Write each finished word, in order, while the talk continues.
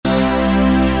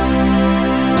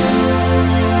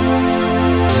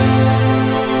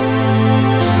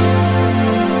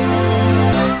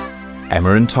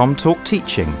Emma and Tom Talk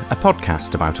Teaching, a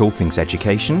podcast about all things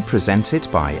education, presented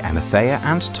by Emma Thayer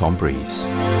and Tom Breeze.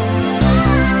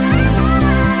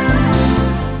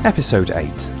 Episode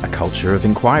 8, A Culture of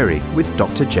Inquiry, with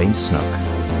Dr. James Snook.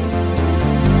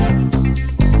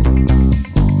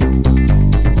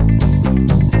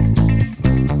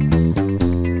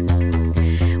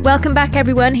 Welcome back,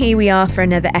 everyone. Here we are for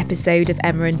another episode of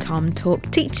Emma and Tom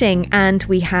Talk Teaching, and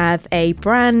we have a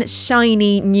brand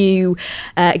shiny new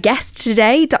guest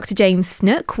today, Dr. James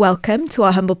Snook. Welcome to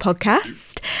our humble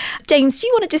podcast. James, do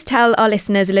you want to just tell our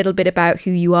listeners a little bit about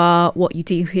who you are, what you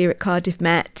do here at Cardiff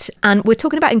Met? And we're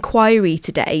talking about inquiry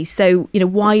today, so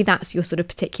why that's your sort of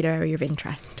particular area of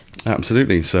interest.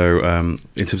 Absolutely. So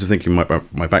in terms of thinking my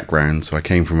background, so I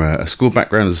came from a school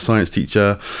background as a science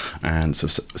teacher and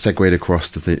sort of segued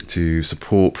across to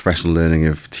support professional learning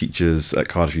of teachers at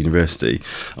Cardiff University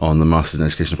on the Masters in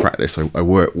Educational Practice. So I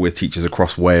work with teachers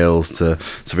across Wales to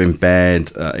sort of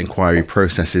embed inquiry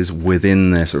processes within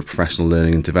their sort of professional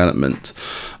learning and development.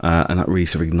 And that really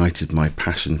sort of ignited my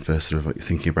passion for sort of like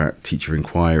thinking about teacher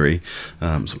inquiry,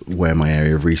 sort of where my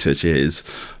area of research is.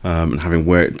 And having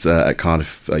worked at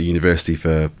Cardiff University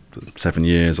for 7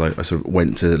 years, I sort of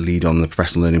went to lead on the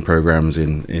professional learning programs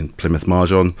in Plymouth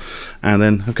Marjon, and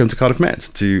then I've come to Cardiff Met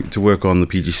to work on the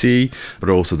PGC, but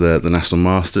also the National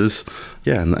Masters,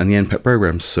 and the NPET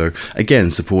programs. So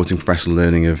again, supporting professional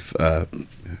learning of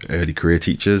early career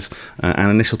teachers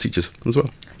and initial teachers as well.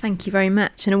 Thank you very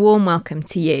much, and a warm welcome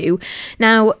to you.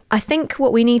 Now, I think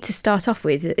what we need to start off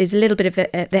with is a little bit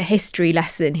of the history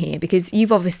lesson here, because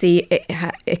you've obviously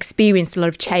experienced a lot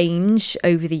of change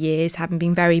over the years, having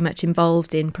been very much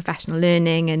involved in professional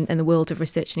learning and the world of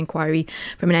research and inquiry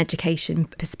from an education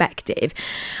perspective.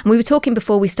 And we were talking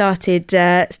before we started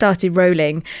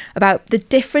rolling about the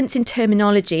difference in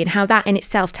terminology and how that in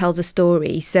itself tells a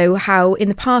story. So how in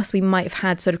the past we might have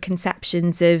had sort of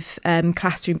conceptions of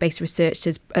classroom-based research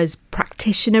as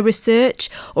practitioner research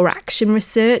or action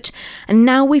research, and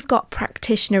now we've got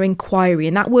practitioner inquiry,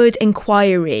 and that word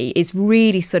inquiry is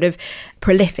really sort of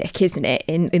prolific, isn't it,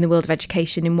 in the world of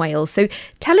education in Wales. So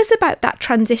tell us about that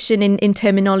transition in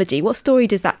terminology. What story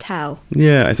does that tell?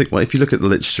 Yeah, I think if you look at the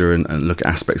literature and look at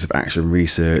aspects of action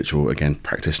research, or again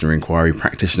practitioner inquiry,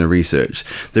 practitioner research,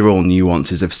 they're all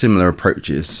nuances of similar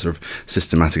approaches, sort of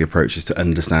systematic approaches to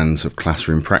understand sort of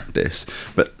classroom practice,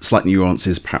 but slight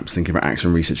nuances, perhaps thinking about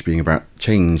action research being about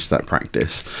change that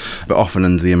practice, but often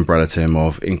under the umbrella term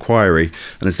of inquiry.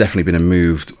 And there's definitely been a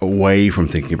move away from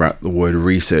thinking about the word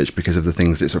research because of the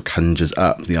things it sort of conjures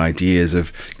up, the ideas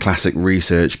of classic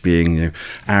research being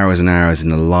hours and hours in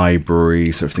the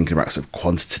library, sort of thinking about sort of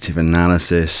quantitative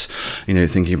analysis,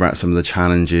 thinking about some of the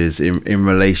challenges in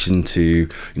relation to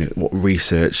what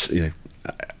research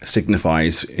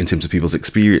signifies in terms of people's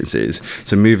experiences.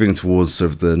 So moving towards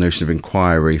sort of the notion of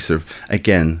inquiry sort of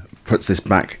again puts this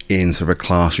back in sort of a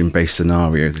classroom-based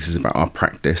scenario. This is about our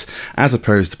practice, as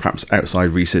opposed to perhaps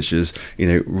outside researchers,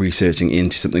 researching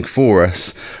into something for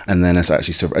us, and then us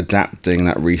actually sort of adapting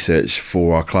that research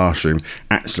for our classroom.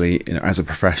 Actually, as a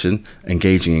profession,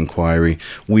 engaging inquiry,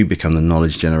 we become the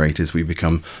knowledge generators. We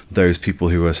become those people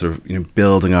who are sort of,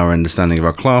 building our understanding of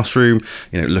our classroom,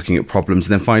 looking at problems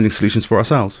and then finding solutions for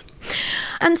ourselves.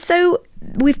 And so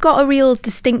we've got a real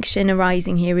distinction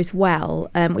arising here as well,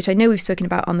 which I know we've spoken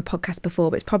about on the podcast before,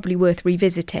 but it's probably worth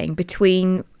revisiting,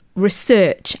 between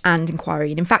research and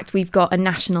inquiry. And in fact, we've got a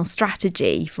national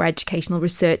strategy for educational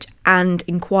research and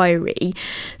inquiry.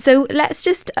 So let's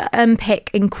just unpick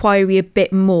inquiry a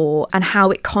bit more and how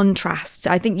it contrasts.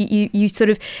 I think you sort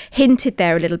of hinted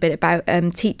there a little bit about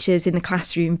teachers in the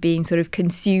classroom being sort of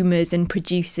consumers and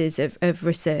producers of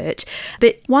research.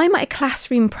 But why might a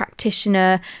classroom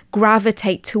practitioner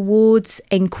gravitate towards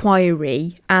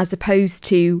inquiry as opposed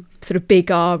to sort of big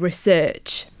R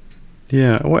research?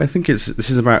 Yeah, well, I think this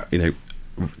is about,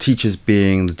 teachers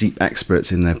being the deep experts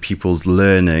in their pupils'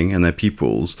 learning and their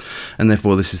pupils, and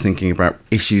therefore this is thinking about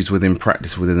issues within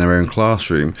practice within their own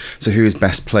classroom. So who is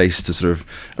best placed to sort of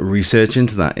research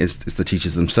into that is the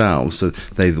teachers themselves. So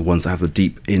they're the ones that have the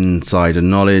deep insider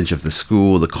knowledge of the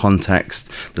school, the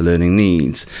context, the learning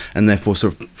needs, and therefore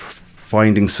sort of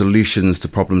finding solutions to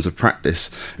problems of practice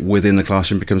within the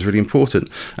classroom becomes really important.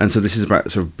 And so this is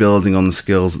about sort of building on the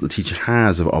skills that the teacher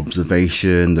has of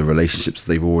observation, the relationships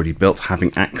that they've already built,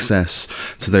 having access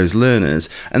to those learners,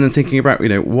 and then thinking about,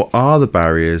 what are the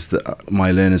barriers that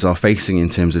my learners are facing in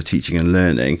terms of teaching and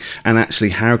learning, and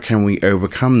actually how can we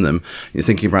overcome them?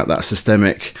 Thinking about that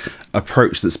systemic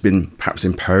approach that's been perhaps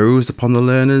imposed upon the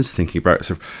learners, thinking about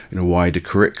sort of wider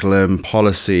curriculum,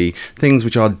 policy, things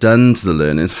which are done to the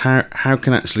learners. how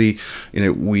can actually,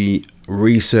 we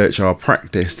research our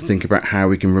practice to think about how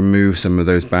we can remove some of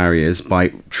those barriers by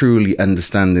truly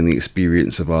understanding the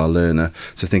experience of our learner.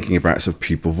 So thinking about sort of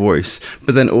pupil voice,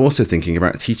 but then also thinking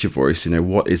about teacher voice.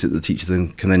 What is it the teacher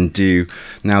can then do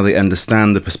now they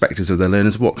understand the perspectives of their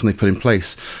learners? What can they put in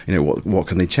place? What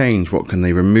can they change? What can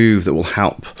they remove that will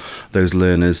help those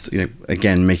learners,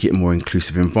 again, make it a more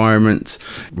inclusive environment,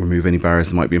 remove any barriers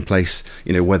that might be in place,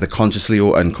 whether consciously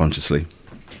or unconsciously.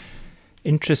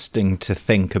 Interesting to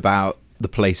think about the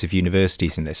place of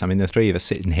universities in this. I mean, the three of us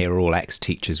sitting here are all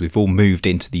ex-teachers. We've all moved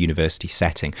into the university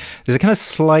setting. There's a kind of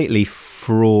slightly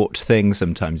fraught thing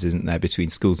sometimes, isn't there, between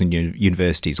schools and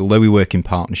universities? Although we work in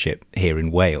partnership here in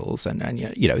Wales, and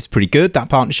it's pretty good, that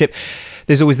partnership,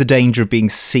 there's always the danger of being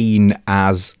seen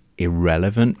as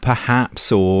irrelevant,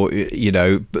 perhaps, or,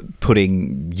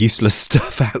 putting useless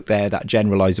stuff out there, that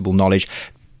generalizable knowledge.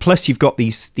 Plus, you've got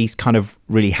these kind of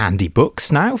really handy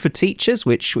books now for teachers,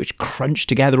 which crunch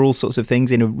together all sorts of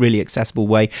things in a really accessible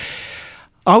way.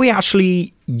 Are we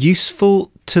actually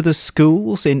useful to the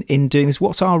schools in doing this?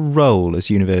 What's our role as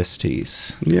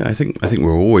universities? Yeah, I think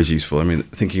we're always useful. I mean,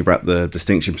 thinking about the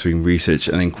distinction between research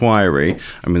and inquiry,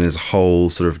 I mean, there's a whole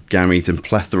sort of gamut and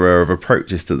plethora of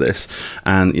approaches to this.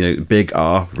 And, big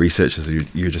R, research, as you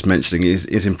were just mentioning,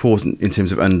 is important in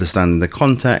terms of understanding the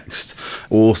context,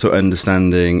 also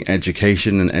understanding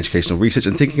education and educational research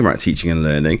and thinking about teaching and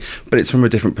learning, but it's from a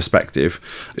different perspective.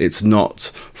 It's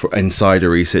not for insider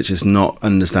research, it's not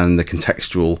understanding the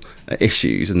contextual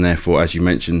issues, and therefore, as you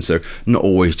mentioned, so not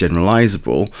always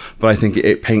generalizable, but I think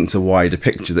it paints a wider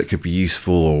picture that could be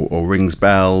useful or rings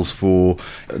bells for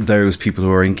those people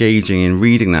who are engaging in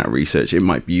reading that research. It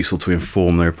might be useful to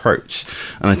inform their approach.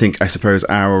 And I suppose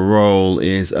our role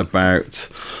is about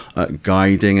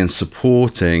guiding and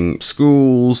supporting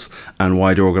schools and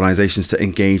wider organisations to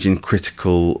engage in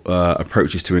critical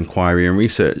approaches to inquiry and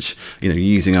research,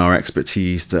 using our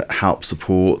expertise to help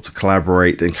support, to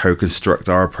collaborate and co-construct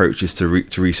our approaches to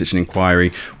research and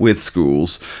inquiry with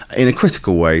schools in a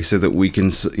critical way, so that we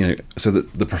can, so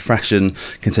that the profession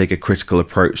can take a critical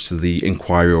approach to the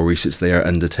inquiry or research they are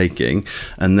undertaking,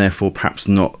 and therefore perhaps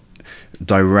not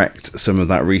direct some of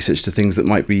that research to things that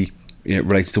might be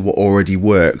related to what already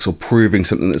works, or proving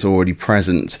something that's already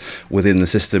present within the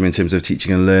system in terms of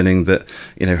teaching and learning that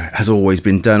has always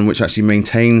been done, which actually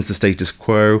maintains the status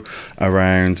quo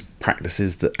around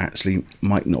practices that actually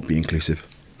might not be inclusive.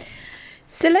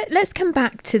 So let's come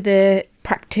back to the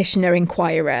practitioner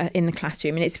inquirer in the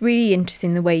classroom, and it's really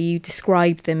interesting the way you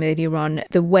described them earlier on.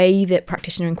 The way that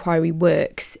practitioner inquiry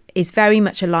works is very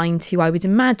much aligned to, I would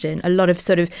imagine, a lot of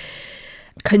sort of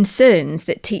concerns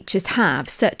that teachers have,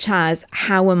 such as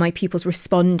how are my pupils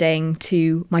responding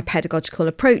to my pedagogical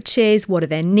approaches, what are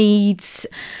their needs.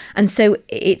 And so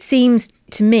it seems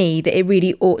to me that it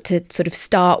really ought to sort of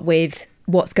start with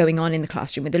what's going on in the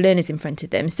classroom with the learners in front of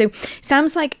them. So it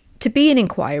sounds like to be an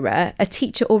inquirer, a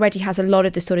teacher already has a lot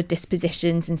of the sort of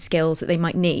dispositions and skills that they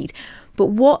might need. But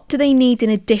what do they need in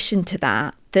addition to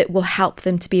that will help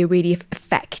them to be a really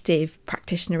effective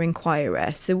practitioner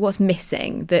inquirer? So what's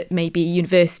missing that maybe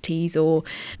universities or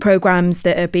programmes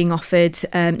that are being offered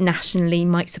nationally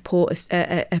might support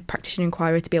a practitioner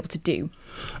inquirer to be able to do?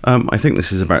 I think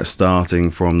this is about starting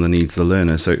from the needs of the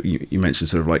learner. So you mentioned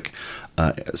sort of like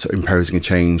sort of imposing a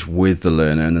change with the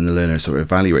learner, and then the learner sort of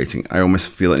evaluating. I almost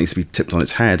feel it needs to be tipped on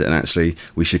its head, and actually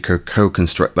we should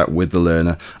co-construct that with the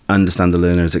learner, understand the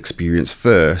learner's experience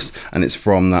first, and it's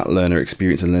from that learner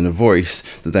experience and learner voice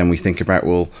that then we think about,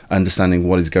 understanding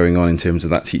what is going on in terms of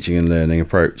that teaching and learning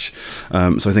approach.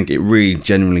 So I think it really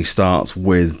genuinely starts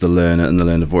with the learner and the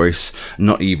learner voice,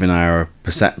 not even our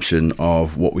perception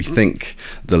of what we think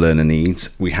the learner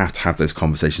needs. We have to have those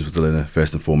conversations with the learner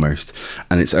first and foremost,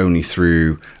 and it's only through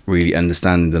really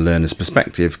understanding the learner's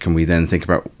perspective can we then think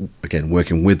about, again,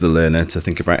 working with the learner to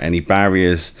think about any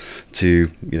barriers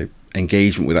to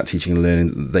engagement with that teaching and learning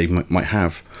that they might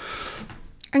have.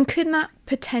 And could that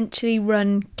potentially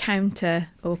run counter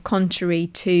or contrary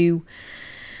to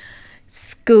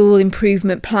school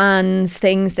improvement plans,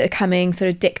 things that are coming,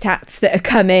 sort of diktats that are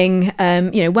coming,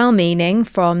 well-meaning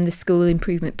from the school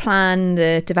improvement plan,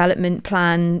 the development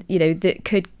plan, that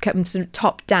could come sort of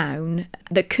top down,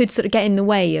 that could sort of get in the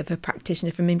way of a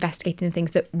practitioner from investigating the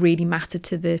things that really matter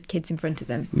to the kids in front of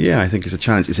them? Yeah, I think it's a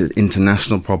challenge. It's an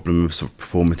international problem of sort of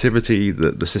performativity,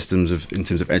 that the systems in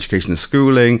terms of education and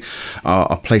schooling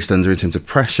are placed under in terms of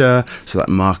pressure. So that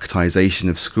marketization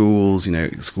of schools,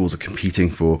 schools are competing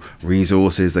for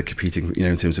resources, they're competing,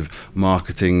 in terms of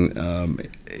marketing,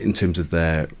 in terms of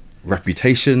their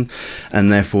reputation,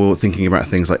 and therefore thinking about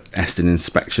things like ESTIN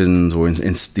inspections or in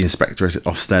the Inspectorate at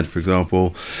Ofsted, for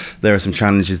example. There are some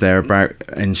challenges there about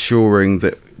ensuring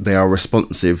that they are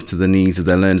responsive to the needs of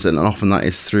their learners, and often that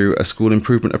is through a school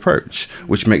improvement approach,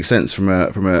 which makes sense from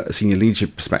a senior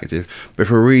leadership perspective. But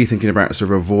if we're really thinking about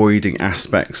sort of avoiding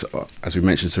aspects, as we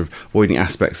mentioned, sort of avoiding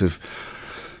aspects of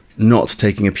not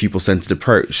taking a pupil-centred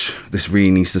approach, this really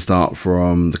needs to start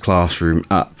from the classroom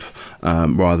up,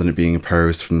 rather than it being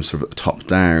imposed from sort of top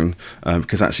down,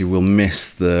 because actually we'll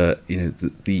miss the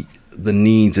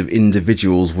needs of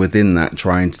individuals within that,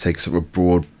 trying to take sort of a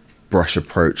broad brush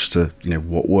approach to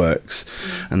what works,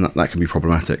 and that can be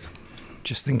problematic.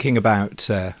 Just thinking about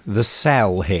the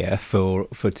sell here for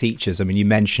teachers. I mean, you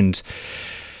mentioned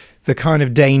the kind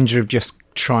of danger of just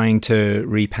trying to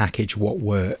repackage what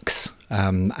works,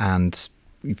 and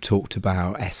you've talked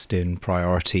about ESTIN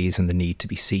priorities and the need to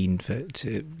be seen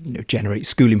to generate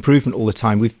school improvement all the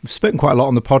time. We've spoken quite a lot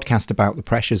on the podcast about the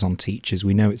pressures on teachers.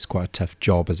 We know it's quite a tough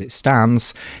job as it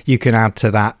stands. You can add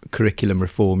to that curriculum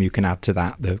reform. You can add to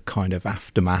that the kind of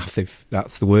aftermath, if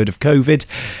that's the word, of COVID.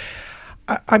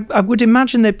 I would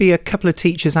imagine there'd be a couple of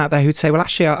teachers out there who'd say, well,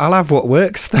 actually, I'll have what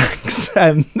works, thanks,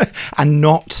 and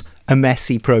not a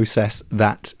messy process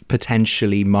that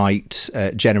potentially might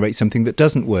generate something that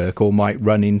doesn't work or might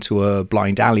run into a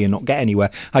blind alley and not get anywhere.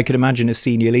 I could imagine a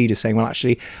senior leader saying, well,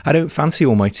 actually, I don't fancy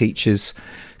all my teachers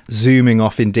zooming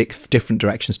off in different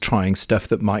directions, trying stuff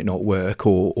that might not work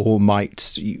or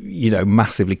might,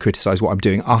 massively criticise what I'm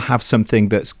doing. I'll have something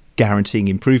that's guaranteeing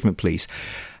improvement, please.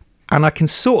 And I can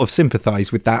sort of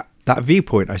sympathise with that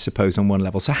viewpoint, I suppose, on one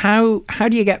level. So how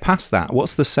do you get past that?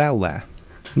 What's the sell there?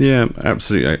 Yeah,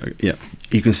 absolutely. Yeah,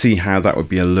 you can see how that would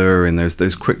be alluring,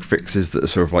 those quick fixes that are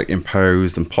sort of like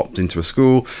imposed and popped into a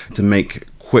school to make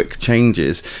quick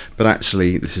changes. But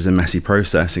actually, this is a messy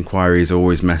process. Inquiry is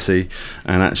always messy,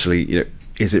 and actually,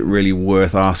 is it really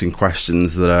worth asking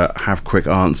questions that have quick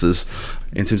answers?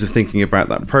 In terms of thinking about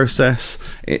that process,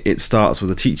 it starts with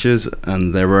the teachers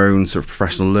and their own sort of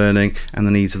professional learning and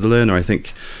the needs of the learner. I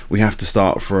think we have to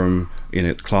start from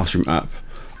the classroom up,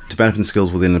 developing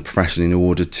skills within the profession in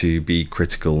order to be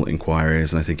critical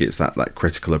inquirers. And I think it's that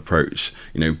critical approach,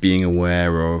 being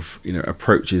aware of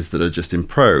approaches that are just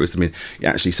imposed. I mean,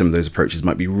 actually some of those approaches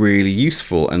might be really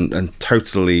useful and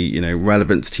totally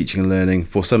relevant to teaching and learning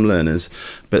for some learners,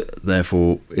 but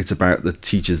therefore it's about the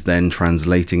teachers then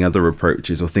translating other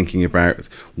approaches or thinking about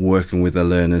working with their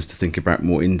learners to think about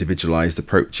more individualized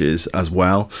approaches as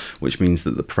well, which means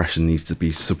that the profession needs to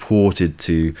be supported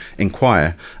to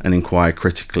inquire and inquire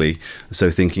critically.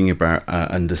 So thinking about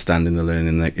understanding the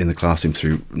learning in the classroom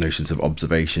through notions of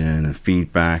observation and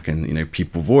feedback and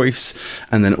pupil voice,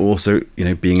 and then also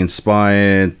being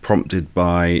inspired, prompted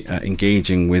by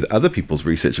engaging with other people's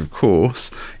research. Of course,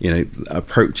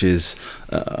 approaches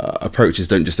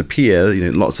don't just appear.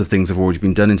 Lots of things have already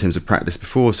been done in terms of practice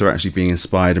before, so actually being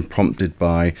inspired and prompted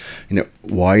by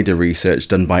wider research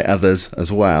done by others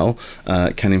as well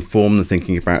can inform the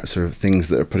thinking about sort of things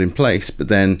that are put in place, but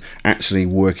then actually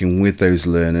working with those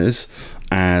learners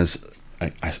as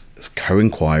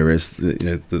co-inquirers.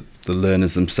 The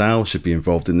learners themselves should be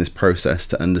involved in this process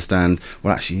to understand,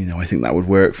 well, actually, I think that would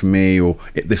work for me, or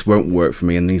this won't work for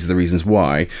me, and these are the reasons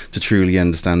why, to truly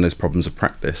understand those problems of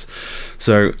practice.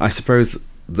 So I suppose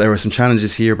there are some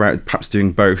challenges here about perhaps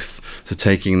doing both. So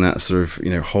taking that sort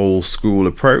of whole school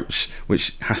approach,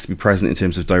 which has to be present in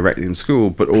terms of directing the school,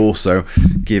 but also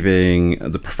giving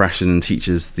the profession and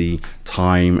teachers the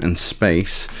time and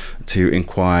space to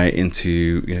inquire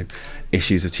into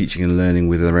issues of teaching and learning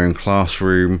with their own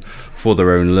classroom, for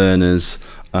their own learners,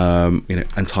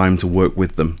 and time to work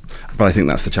with them. But I think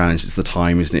that's the challenge. It's the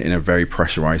time, isn't it, in a very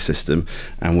pressurized system,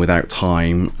 and without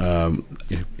time,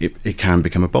 it can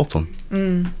become a bolt-on.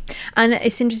 And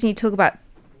it's interesting you talk about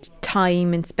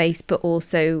time and space, but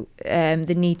also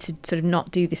the need to sort of not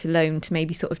do this alone, to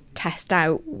maybe sort of test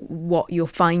out what you're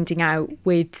finding out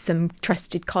with some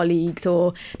trusted colleagues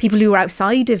or people who are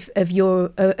outside of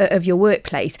your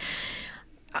workplace.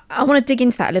 I want to dig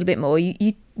into that a little bit more.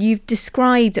 You've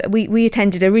described, we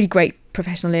attended a really great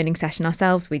professional learning session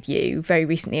ourselves with you very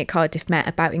recently at Cardiff Met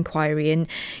about inquiry, and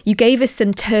you gave us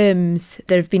some terms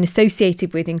that have been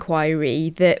associated with inquiry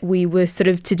that we were sort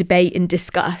of to debate and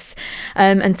discuss,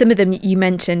 and some of them you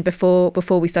mentioned before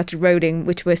we started rolling,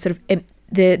 which were sort of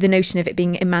the notion of it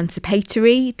being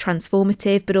emancipatory,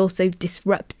 transformative, but also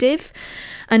disruptive.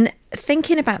 And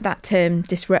thinking about that term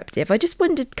disruptive, I just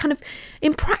wondered, kind of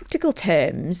in practical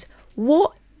terms,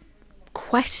 what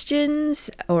questions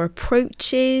or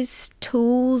approaches,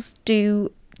 tools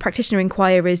do practitioner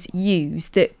inquirers use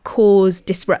that cause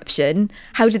disruption?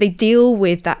 How do they deal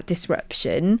with that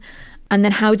disruption? And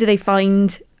then how do they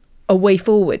find a way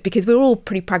forward? Because we're all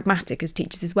pretty pragmatic as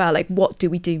teachers as well. Like, what do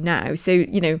we do now? So,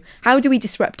 how do we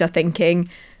disrupt our thinking?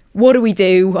 What do we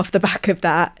do off the back of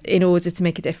that in order to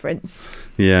make a difference?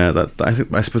 Yeah,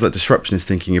 I suppose that disruption is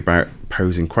thinking about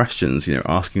posing questions,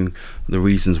 asking the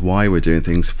reasons why we're doing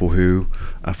things, for who,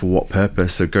 for what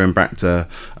purpose. So going back to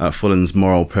Fullan's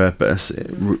moral purpose,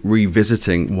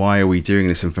 revisiting why are we doing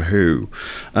this and for who.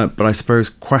 But I suppose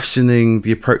questioning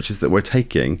the approaches that we're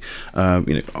taking,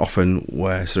 often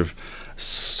we're sort of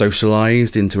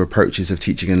socialized into approaches of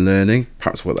teaching and learning,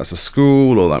 perhaps whether that's a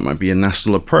school or that might be a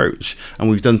national approach, and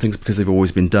we've done things because they've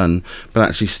always been done, but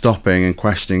actually stopping and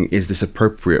questioning, is this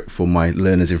appropriate for my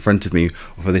learners in front of me,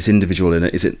 or for this individual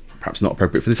learner? Is it perhaps not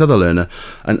appropriate for this other learner?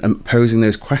 And posing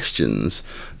those questions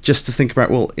just to think about,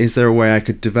 well, is there a way I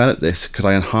could develop this? Could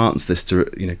I enhance this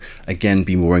to, again,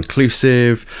 be more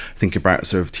inclusive? Think about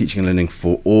sort of teaching and learning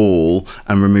for all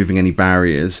and removing any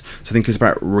barriers. So I think it's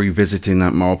about revisiting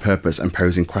that moral purpose and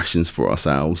posing questions for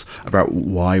ourselves about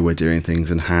why we're doing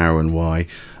things and how and why,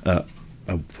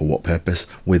 for what purpose,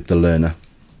 with the learner.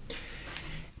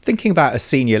 Thinking about a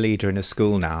senior leader in a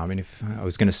school now, I mean, if I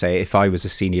was going to say if I was a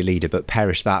senior leader, but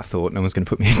perish that thought, no one's going to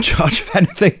put me in charge of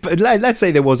anything. But let's say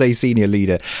there was a senior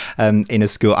leader in a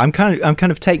school. I'm kind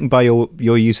of taken by your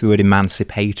use of the word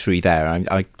emancipatory there.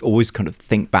 I always kind of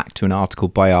think back to an article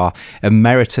by our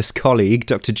emeritus colleague,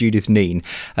 Dr. Judith Neen,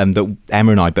 that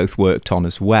Emma and I both worked on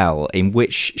as well, in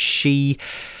which she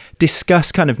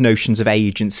discussed kind of notions of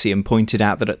agency and pointed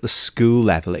out that at the school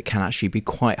level it can actually be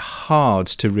quite hard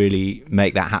to really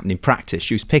make that happen in practice.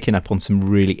 She was picking up on some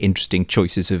really interesting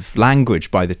choices of language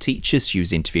by the teachers she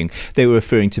was interviewing. They were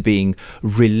referring to being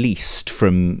released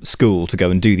from school to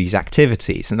go and do these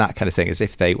activities and that kind of thing, as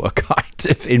if they were kind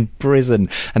of in prison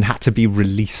and had to be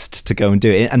released to go and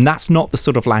do it. And that's not the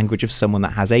sort of language of someone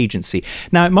that has agency.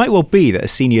 Now, it might well be that a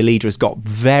senior leader has got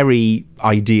very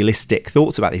idealistic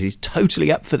thoughts about this. He's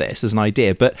totally up for this as an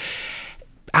idea, but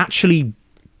actually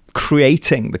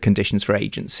creating the conditions for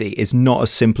agency is not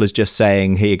as simple as just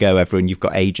saying, here you go, everyone, you've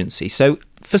got agency. So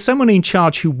for someone in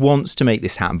charge who wants to make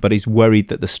this happen but is worried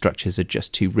that the structures are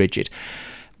just too rigid,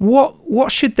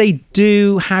 what should they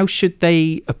do? How should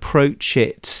they approach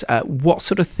it? What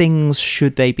sort of things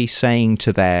should they be saying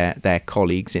to their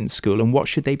colleagues in school, and what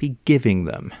should they be giving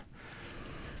them?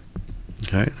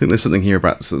 Okay, I think there's something here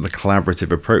about sort of the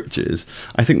collaborative approaches.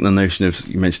 I think the notion of,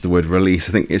 you mentioned the word release,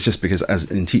 I think it's just because as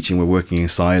in teaching we're working in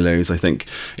silos. I think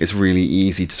it's really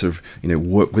easy to sort of,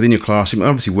 work within your classroom,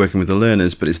 obviously working with the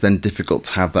learners, but it's then difficult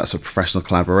to have that sort of professional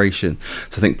collaboration.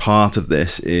 So I think part of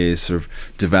this is sort of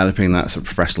developing that sort of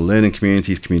professional learning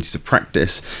communities of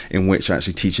practice in which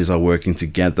actually teachers are working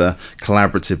together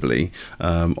collaboratively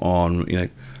on,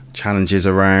 challenges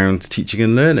around teaching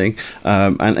and learning,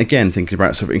 and again thinking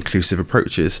about sort of inclusive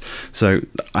approaches. So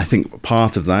I think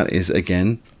part of that is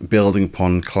again building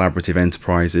upon collaborative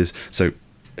enterprises. So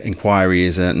inquiry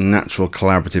is a natural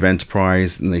collaborative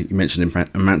enterprise, and you mentioned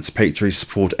emancipatory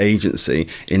support agency,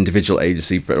 individual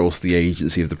agency, but also the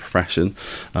agency of the profession,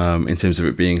 in terms of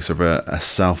it being sort of a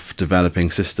self-developing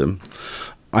system.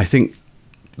 I think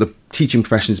the teaching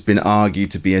profession has been argued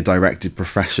to be a directed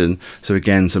profession. So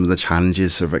again, some of the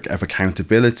challenges of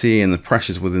accountability and the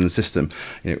pressures within the system,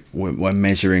 we're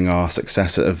measuring our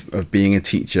success of being a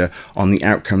teacher on the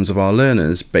outcomes of our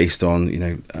learners based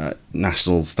on,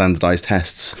 national standardized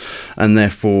tests. And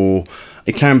therefore,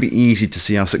 it can be easy to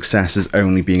see our success as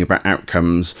only being about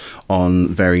outcomes on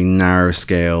very narrow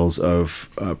scales of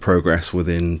progress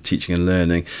within teaching and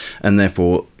learning. And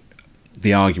therefore,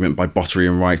 the argument by Bottery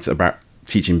and Wright about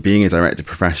teaching being a directed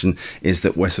profession is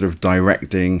that we're sort of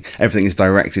everything is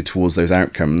directed towards those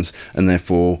outcomes, and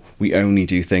therefore we only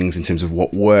do things in terms of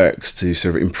what works to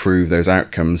sort of improve those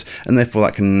outcomes, and therefore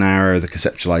that can narrow the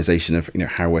conceptualization of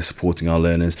how we're supporting our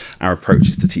learners, our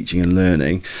approaches to teaching and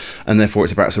learning. And therefore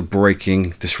it's about sort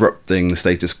of disrupting the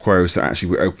status quo, so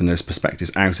actually we open those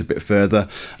perspectives out a bit further.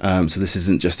 So this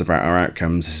isn't just about our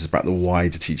outcomes, this is about the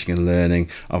wider teaching and learning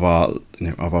of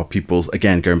our pupils,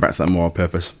 again going back to that moral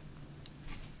purpose.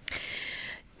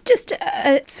 Just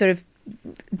a sort of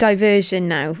diversion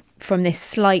now from this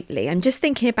slightly. I'm just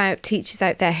thinking about teachers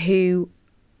out there who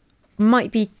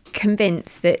might be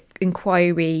convinced that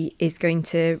inquiry is going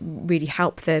to really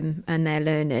help them and their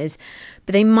learners,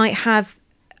 but they might have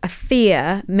a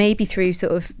fear, maybe through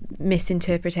sort of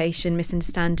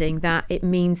misunderstanding, that it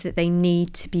means that they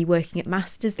need to be working at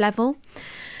master's level,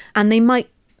 and they might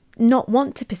not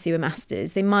want to pursue a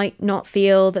master's. They might not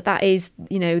feel that that is,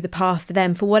 the path for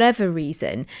them for whatever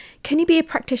reason. Can you be a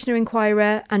practitioner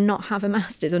inquirer and not have a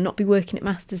master's or not be working at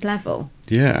master's level?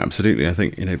 Yeah, absolutely. I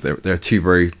think, there are two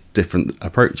very different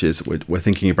approaches. We're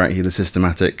thinking about here the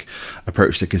systematic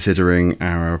approach to considering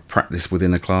our practice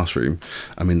within a classroom.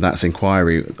 I mean, that's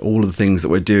inquiry. All of the things that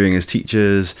we're doing as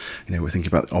teachers, we're thinking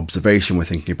about observation, we're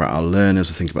thinking about our learners,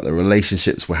 we're thinking about the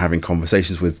relationships, we're having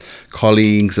conversations with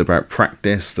colleagues about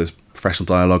practice, those professional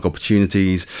dialogue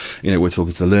opportunities. We're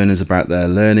talking to the learners about their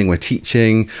learning, we're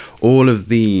teaching. All of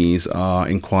these are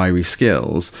inquiry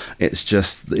skills. It's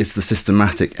the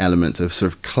systematic element of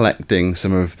sort of collecting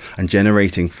and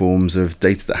generating forms of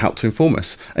data that help to inform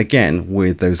us, again,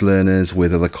 with those learners,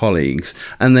 with other colleagues,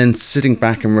 and then sitting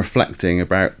back and reflecting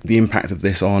about the impact of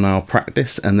this on our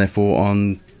practice and therefore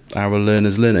on our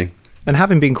learners' learning. And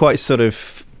having been quite sort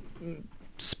of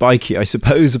spiky, I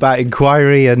suppose, about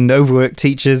inquiry and overworked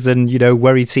teachers and,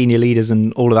 worried senior leaders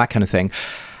and all of that kind of thing,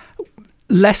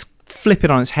 let's flip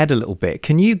it on its head a little bit.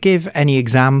 Can you give any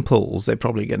examples? They're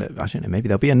probably going to, I don't know, maybe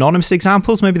they'll be anonymous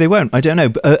examples, maybe they won't, I don't know,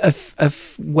 but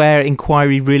of where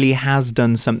inquiry really has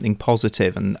done something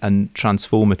positive and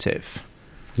transformative.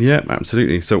 Yeah,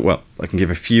 absolutely. So, I can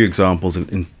give a few examples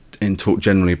in talk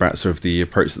generally about sort of the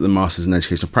approach that the Masters in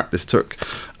Educational Practice took.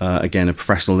 Again, a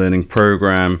professional learning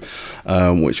program,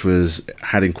 which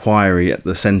had inquiry at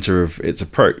the centre of its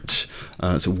approach.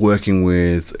 So working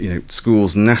with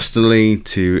schools nationally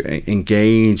to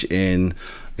engage in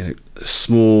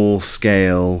small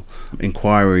scale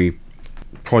inquiry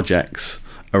projects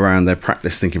around their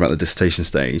practice, thinking about the dissertation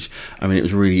stage. I mean, it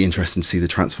was really interesting to see the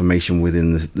transformation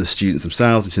within the students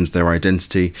themselves in terms of their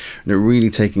identity, really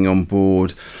taking on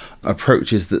board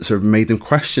approaches that sort of made them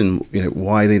question,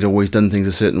 why they'd always done things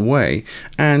a certain way,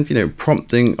 and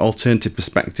prompting alternative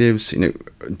perspectives,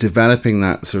 developing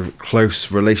that sort of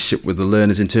close relationship with the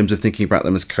learners in terms of thinking about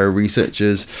them as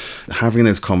co-researchers, having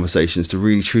those conversations to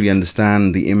really truly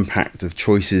understand the impact of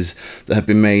choices that have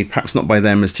been made, perhaps not by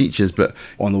them as teachers, but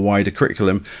on the wider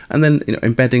curriculum, and then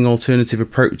embedding alternative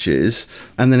approaches,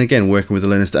 and then again working with the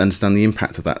learners to understand the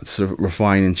impact of that, sort of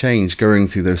refine and change, going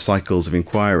through those cycles of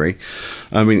inquiry.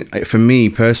 I mean, for me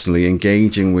personally,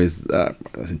 engaging with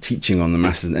teaching on the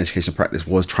Masters in Educational Practice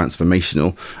was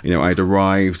transformational. I'd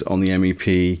arrived on the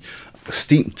MEP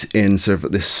steeped in sort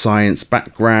of this science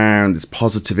background, this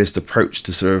positivist approach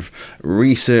to sort of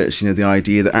research, the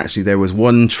idea that actually there was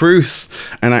one truth,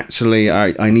 and actually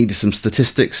I needed some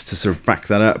statistics to sort of back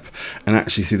that up, and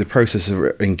actually through the process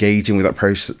of engaging with that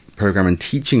program and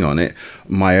teaching on it,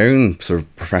 my own sort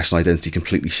of professional identity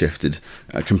completely shifted,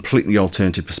 completely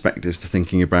alternative perspectives to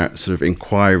thinking about sort of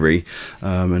inquiry,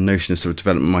 a notion of sort of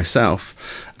development myself,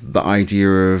 the idea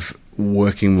of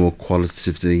working more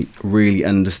qualitatively, really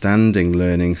understanding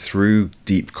learning through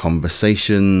deep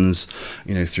conversations,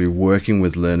 through working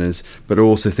with learners, but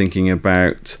also thinking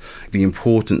about the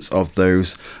importance of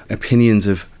those opinions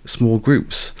of small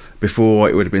groups. Before,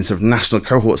 it would have been sort of national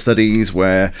cohort studies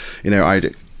where,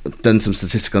 I'd done some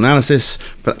statistical analysis,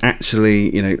 but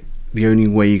actually, the only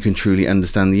way you can truly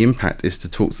understand the impact is to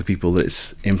talk to the people that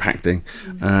it's impacting,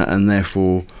 and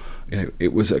therefore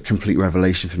it was a complete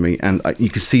revelation for me. And you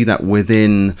could see that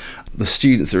within the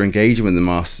students that are engaging with the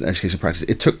Masters in Educational Practice.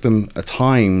 It took them a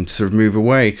time to sort of move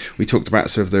away. We talked about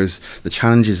sort of the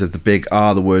challenges of the big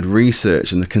R, the word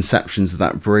research, and the conceptions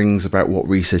that brings about what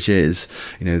research is.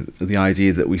 The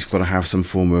idea that we've got to have some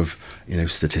form of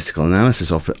statistical analysis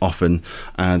often,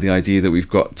 the idea that we've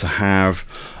got to have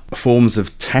forms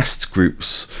of test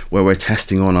groups where we're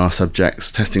testing on our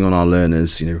subjects, testing on our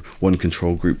learners, one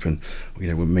control group, and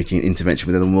we're making an intervention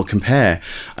with them and we'll compare.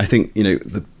 I think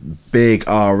the big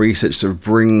R research sort of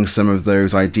brings some of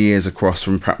those ideas across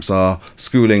from perhaps our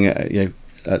schooling at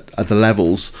the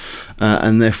levels,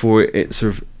 and therefore it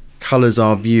sort of colours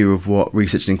our view of what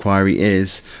research and inquiry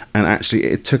is. And actually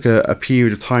it took a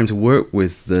period of time to work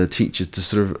with the teachers to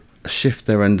sort of shift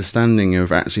their understanding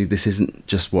of actually this isn't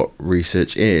just what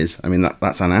research is. I mean,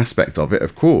 that's an aspect of it,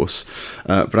 of course,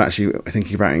 but actually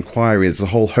thinking about inquiry, there's a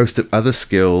whole host of other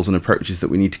skills and approaches that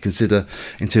we need to consider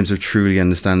in terms of truly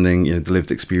understanding the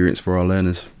lived experience for our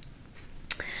learners.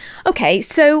 Okay,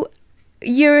 so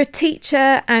you're a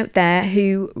teacher out there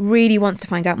who really wants to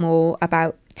find out more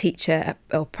about teacher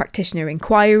or practitioner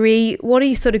inquiry. What are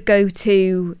your sort of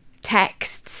go-to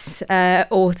texts,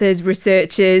 authors,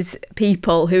 researchers,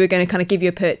 people who are going to kind of give you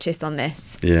a purchase on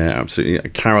this? Yeah, absolutely.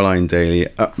 Caroline Daly,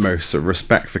 utmost sort of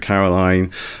respect for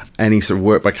Caroline. Any sort of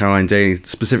work by Caroline Daly,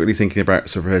 specifically thinking about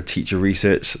sort of her teacher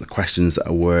research, the questions that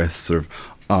are worth sort of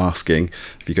asking.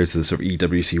 If you go to the sort of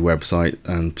EWC website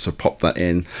and sort of pop that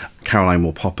in, Caroline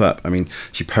will pop up. I mean,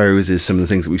 she poses some of the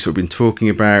things that we've sort of been talking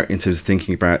about in terms of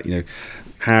thinking about,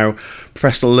 how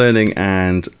professional learning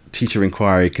and teacher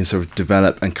inquiry can sort of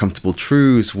develop uncomfortable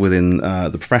truths within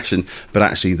the profession, but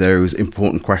actually those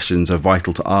important questions are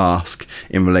vital to ask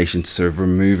in relation to sort of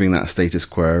removing that status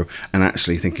quo and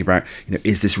actually thinking about,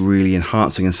 is this really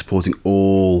enhancing and supporting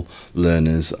all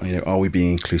learners? Are we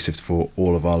being inclusive for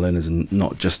all of our learners and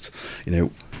not just,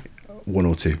 one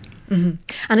or two? Mm-hmm.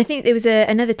 And I think there was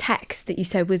another text that you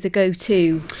said was a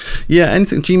go-to. Yeah,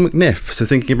 anything Jean McNiff. So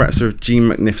thinking about sort of Jean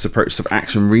McNiff's approach to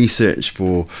action research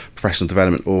for professional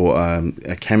development, or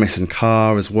Chemist and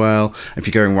Carr as well. If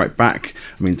you're going right back,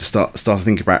 to start to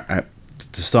think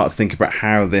about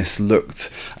how this looked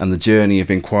and the journey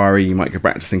of inquiry, you might go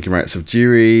back to thinking about sort of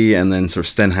Dewey and then sort of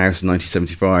Stenhouse in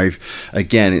 1975.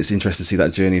 Again, it's interesting to see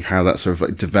that journey of how that sort of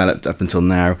like developed up until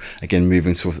now. Again,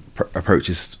 moving sort of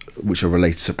approaches which are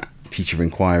related to teacher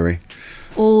inquiry.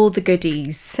 All the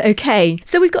goodies. Okay,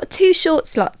 so we've got 2 short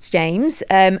slots, James,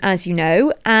 as you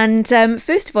know. And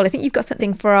first of all, I think you've got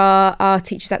something for our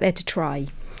teachers out there to try.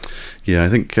 Yeah, I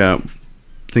think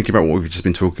thinking about what we've just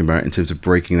been talking about in terms of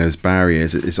breaking those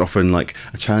barriers, it's often like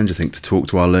a challenge, I think, to talk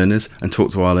to our learners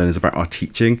about our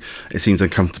teaching. It seems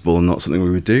uncomfortable and not something we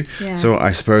would do. Yeah. So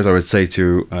I suppose I would say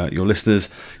to your listeners,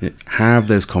 have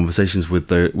those conversations with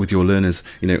your learners.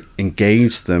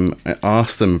 Engage them,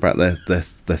 ask them about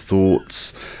their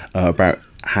thoughts about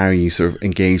how you sort of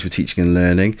engage with teaching and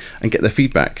learning, and get their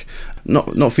feedback.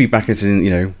 Not feedback as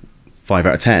in 5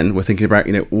 out of 10. We're thinking about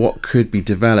what could be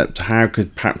developed. How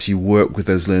could perhaps you work with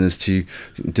those learners to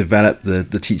develop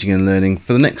the teaching and learning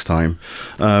for the next time.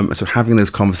 So having those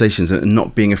conversations and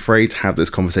not being afraid to have those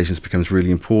conversations becomes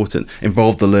really important.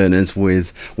 Involve the learners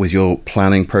with your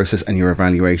planning process and your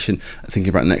evaluation, thinking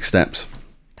about next steps.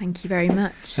 Thank you very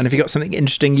much. And have you got something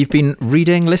interesting you've been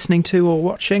reading, listening to, or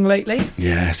watching lately?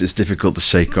 Yes, it's difficult to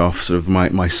shake off sort of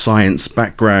my science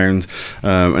background.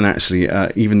 And actually,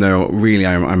 even though really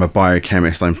I'm a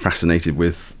biochemist, I'm fascinated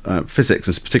with physics,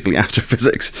 and particularly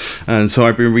astrophysics. And so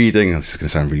I've been reading, this is going to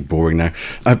sound really boring now,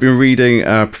 I've been reading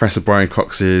Professor Brian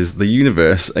Cox's The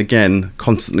Universe, again,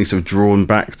 constantly sort of drawn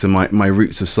back to my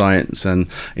roots of science. And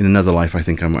in another life, I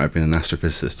think I might have been an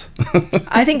astrophysicist.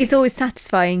 I think it's always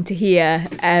satisfying to hear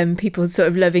people sort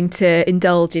of loving to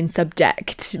indulge in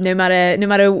subject, no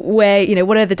matter where,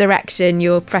 whatever direction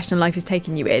your professional life is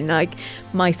taking you in. Like,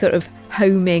 my sort of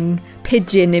homing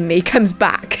pigeon in me comes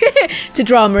back to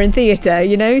drama and theatre,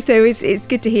 so it's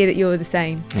good to hear that you're the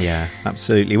same. Yeah,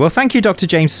 absolutely. Well, thank you, Dr.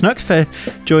 James Snook, for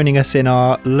joining us in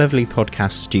our lovely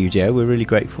podcast studio. We're really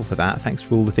grateful for that. Thanks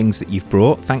for all the things that you've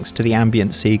brought. Thanks to the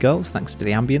ambient seagulls. Thanks to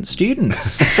the ambient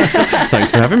students.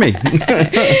 Thanks for having me.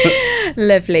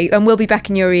 Lovely. And we'll be back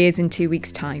in your ears in 2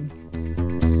 weeks' time.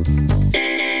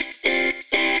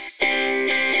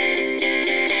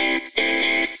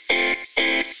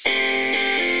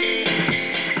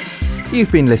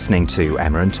 You've been listening to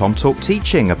Emma and Tom Talk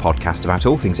Teaching, a podcast about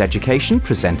all things education,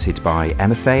 presented by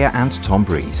Emma Thayer and Tom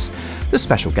Breeze. The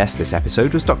special guest this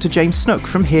episode was Dr. James Snook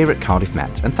from here at Cardiff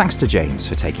Met, and thanks to James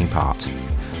for taking part.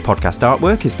 Podcast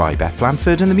artwork is by Beth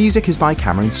Blanford and the music is by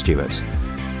Cameron Stewart.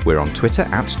 We're on Twitter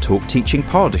at Talk Teaching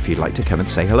Pod if you'd like to come and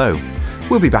say hello.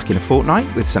 We'll be back in a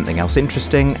fortnight with something else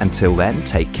interesting. Until then,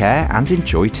 take care and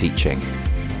enjoy teaching.